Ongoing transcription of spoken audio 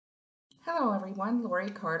Hello everyone,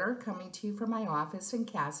 LoriCarter coming to you from my office in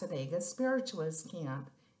Casadega Spiritualist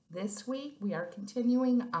Camp. This week we are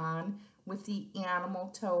continuing on with the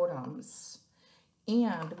animal totems.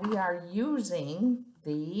 And we are using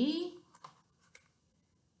the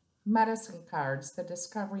medicine cards, The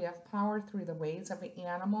Discovery of Power Through the Ways of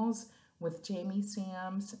Animals with Jamie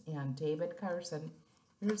Sams and David Carson.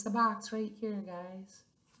 Here's the box right here,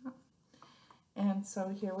 guys. And so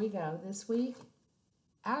here we go. This week,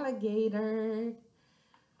 alligator.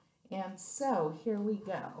 And so here we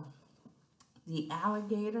go. The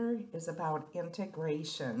alligator is about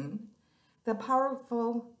integration. The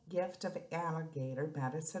powerful gift of alligator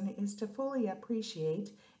medicine is to fully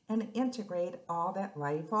appreciate and integrate all that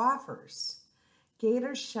life offers.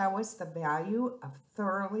 Gators show us the value of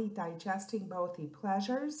thoroughly digesting both the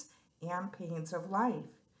pleasures and pains of life.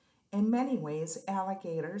 In many ways,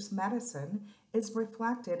 alligator's medicine is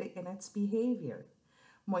reflected in its behavior.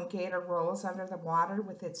 When gator rolls under the water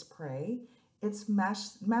with its prey, its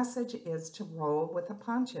message is to roll with the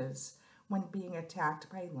punches when being attacked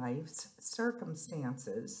by life's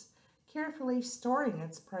circumstances. Carefully storing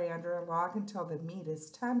its prey under a log until the meat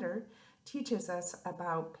is tender teaches us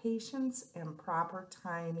about patience and proper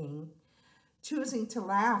timing. Choosing to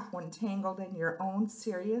laugh when tangled in your own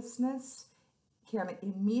seriousness can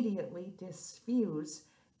immediately diffuse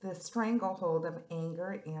the stranglehold of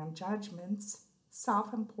anger and judgments,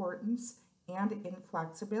 self-importance, and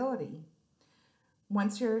inflexibility.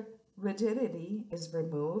 Once your rigidity is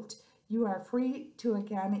removed, you are free to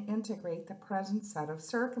again integrate the present set of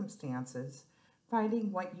circumstances,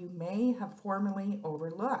 finding what you may have formerly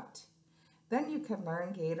overlooked. Then you can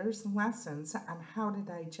learn Gator's lessons on how to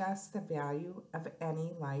digest the value of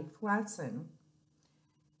any life lesson.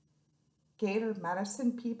 Gator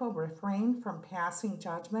medicine people refrain from passing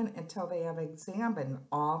judgment until they have examined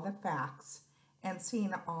all the facts and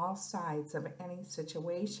seen all sides of any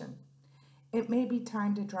situation. It may be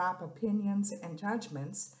time to drop opinions and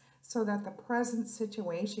judgments so that the present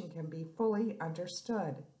situation can be fully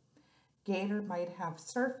understood. Gator might have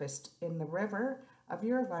surfaced in the river of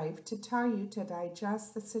your life to tell you to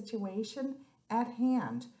digest the situation at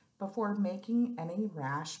hand before making any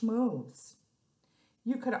rash moves.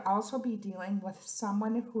 You could also be dealing with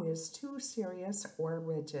someone who is too serious or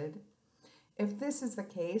rigid. If this is the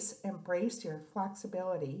case, embrace your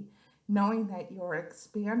flexibility, knowing that you're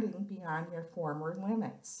expanding beyond your former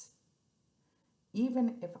limits,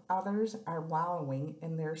 even if others are wallowing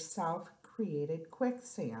in their self-created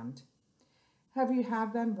quicksand. Have you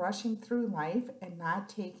been rushing through life and not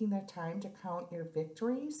taking the time to count your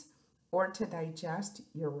victories or to digest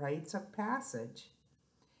your rites of passage?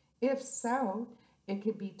 If so, it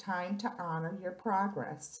could be time to honor your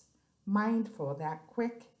progress, mindful that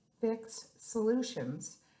quick fix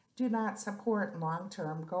solutions do not support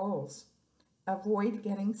long-term goals. Avoid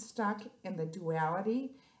getting stuck in the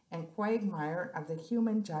duality and quagmire of the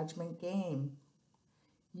human judgment game.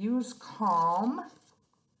 Use calm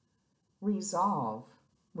resolve.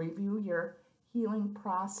 Review your healing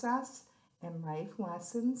process and life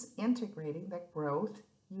lessons, integrating the growth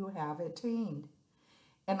you have attained.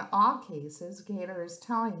 In all cases, Gator is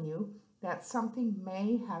telling you that something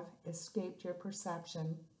may have escaped your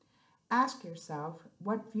perception. Ask yourself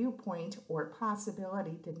what viewpoint or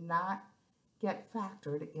possibility did not get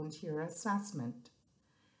factored into your assessment.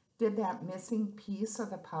 Did that missing piece of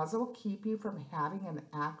the puzzle keep you from having an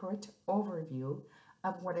accurate overview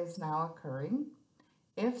of what is now occurring?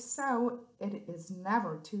 If so, it is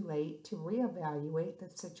never too late to reevaluate the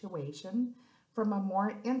situation from a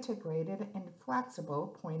more integrated and flexible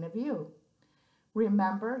point of view.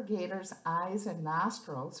 Remember, Gator's eyes and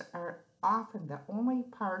nostrils are often the only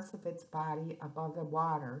parts of its body above the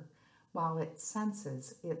water while it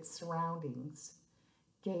senses its surroundings.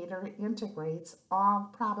 Gator integrates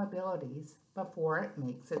all probabilities before it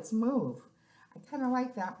makes its move. I kind of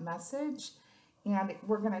like that message, and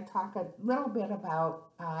we're going to talk a little bit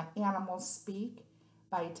about Animals Speak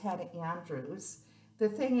by Ted Andrews. The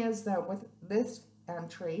thing is that with this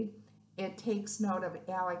entry, it takes note of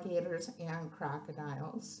alligators and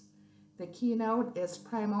crocodiles. The keynote is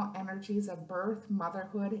primal energies of birth,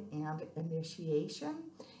 motherhood, and initiation.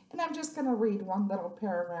 And I'm just going to read one little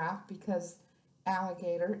paragraph because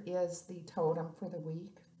alligator is the totem for the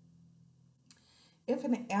week. If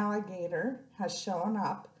an alligator has shown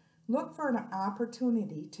up, look for an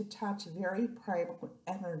opportunity to touch very primal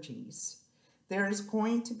energies. There is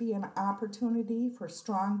going to be an opportunity for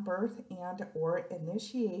strong birth and or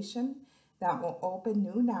initiation that will open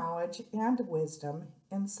new knowledge and wisdom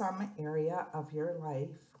in some area of your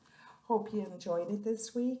life. Hope you enjoyed it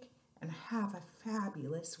this week and have a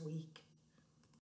fabulous week.